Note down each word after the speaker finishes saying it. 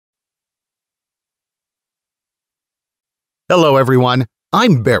Hello everyone,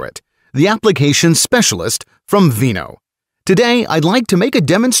 I'm Barrett, the application specialist from Vinno. Today I'd like to make a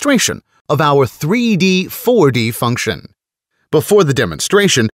demonstration of our 3D 4D function. Before the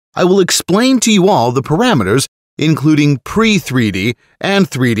demonstration, I will explain to you all the parameters including pre-3D and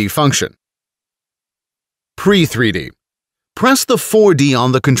 3D function. Pre-3D. Press the 4D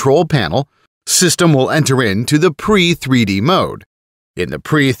on the control panel. System will enter into the pre-3D mode. In the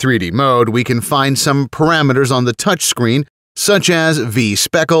pre-3D mode, we can find some parameters on the touch screen such as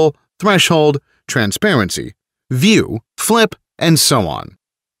V-speckle, threshold, transparency, view, flip, and so on.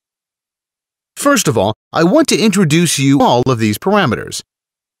 First of all, I want to introduce you all of these parameters.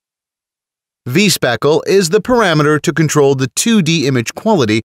 V-speckle is the parameter to control the 2D image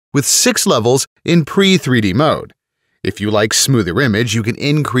quality with 6 levels in pre-3D mode. If you like smoother image, you can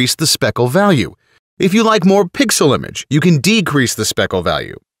increase the speckle value. If you like more pixel image, you can decrease the speckle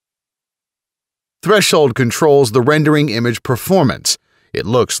value. Threshold controls the rendering image performance. It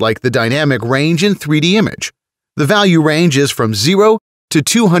looks like the dynamic range in 3D image. The value range is from 0 to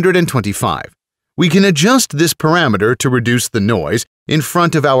 225. We can adjust this parameter to reduce the noise in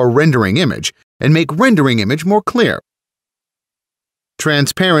front of our rendering image and make rendering image more clear.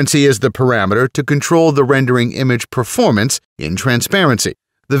 Transparency is the parameter to control the rendering image performance in transparency.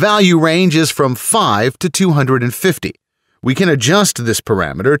 The value range is from 5 to 250. We can adjust this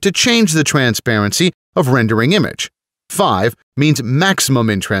parameter to change the transparency of rendering image. 5 means maximum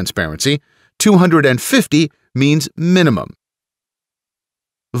in transparency, 250 means minimum.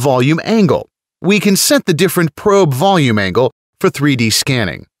 Volume angle. We can set the different probe volume angle for 3D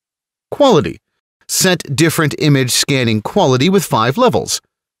scanning. Quality. Set different image scanning quality with 5 levels.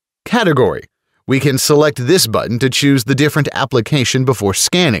 Category. We can select this button to choose the different application before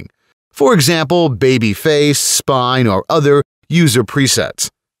scanning. For example, baby face, spine, or other user presets.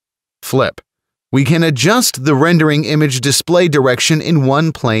 Flip. We can adjust the rendering image display direction in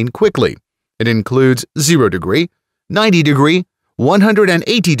one plane quickly. It includes 0 degree, 90 degree,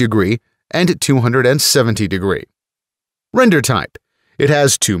 180 degree, and 270 degree. Render type. It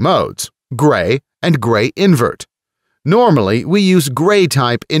has 2 modes, gray and gray invert. Normally, we use gray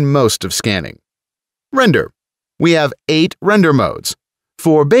type in most of scanning. Render. We have 8 render modes.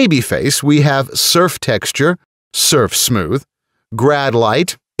 For baby face, we have surf texture, surf smooth, grad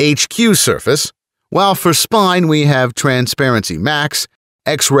light, HQ surface, while for spine we have transparency max,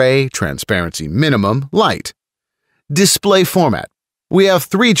 X-ray, transparency minimum, light. Display format. We have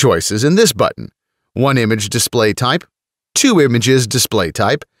 3 choices in this button: 1 image display type, 2 images display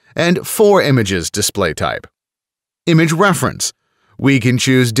type, and 4 images display type. Image reference. We can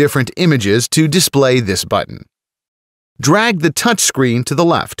choose different images to display this button. Drag the touchscreen to the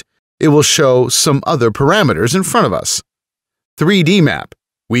left. It will show some other parameters in front of us. 3D map.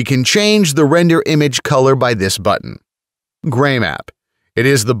 We can change the render image color by this button. Gray map. It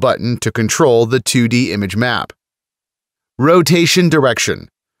is the button to control the 2D image map. Rotation direction.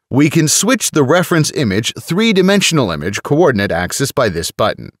 We can switch the reference image 3-dimensional image coordinate axis by this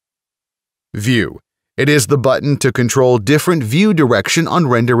button. View. It is the button to control different view direction on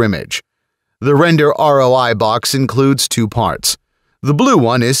render image. The render ROI box includes 2 parts. The blue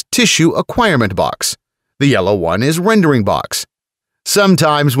one is tissue acquirement box. The yellow one is rendering box.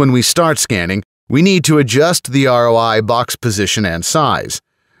 Sometimes when we start scanning, we need to adjust the ROI box position and size.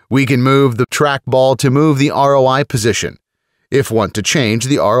 We can move the trackball to move the ROI position. If want to change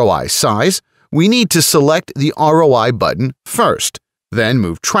the ROI size, we need to select the ROI button first, then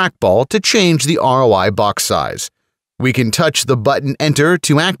move trackball to change the ROI box size. We can touch the button Enter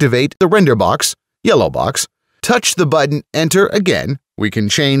to activate the render box, yellow box. Touch the button Enter again. We can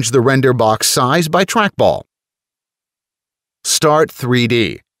change the render box size by trackball. Start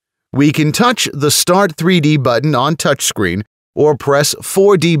 3D. We can touch the Start 3D button on touchscreen or press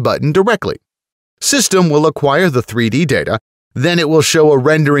 4D button directly. System will acquire the 3D data, then it will show a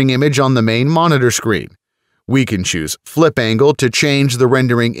rendering image on the main monitor screen. We can choose flip angle to change the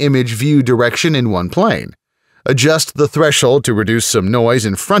rendering image view direction in one plane. Adjust the threshold to reduce some noise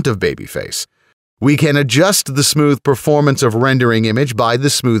in front of baby face. We can adjust the smooth performance of rendering image by the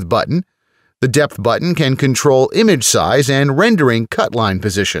smooth button. The depth button can control image size and rendering cut line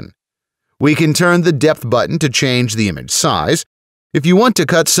position. We can turn the depth button to change the image size. If you want to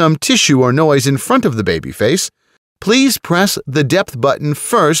cut some tissue or noise in front of the baby face, please press the depth button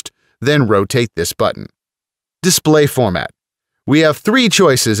first, then rotate this button. Display format. We have 3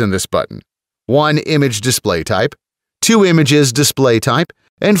 choices in this button: 1 image display type, 2 images display type,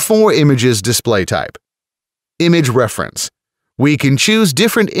 and 4 images display type. Image reference. We can choose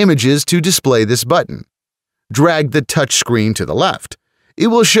different images to display this button. Drag the touch screen to the left. It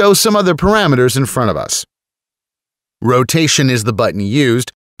will show some other parameters in front of us. Rotation is the button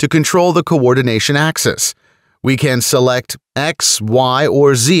used to control the coordination axis. We can select X, Y,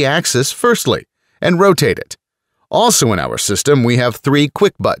 or Z axis firstly and rotate it. Also in our system, we have 3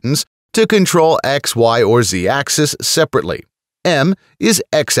 quick buttons to control X, Y, or Z axis separately. M is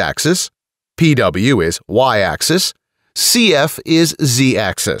X axis, PW is Y axis, CF is Z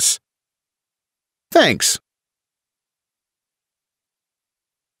axis. Thanks.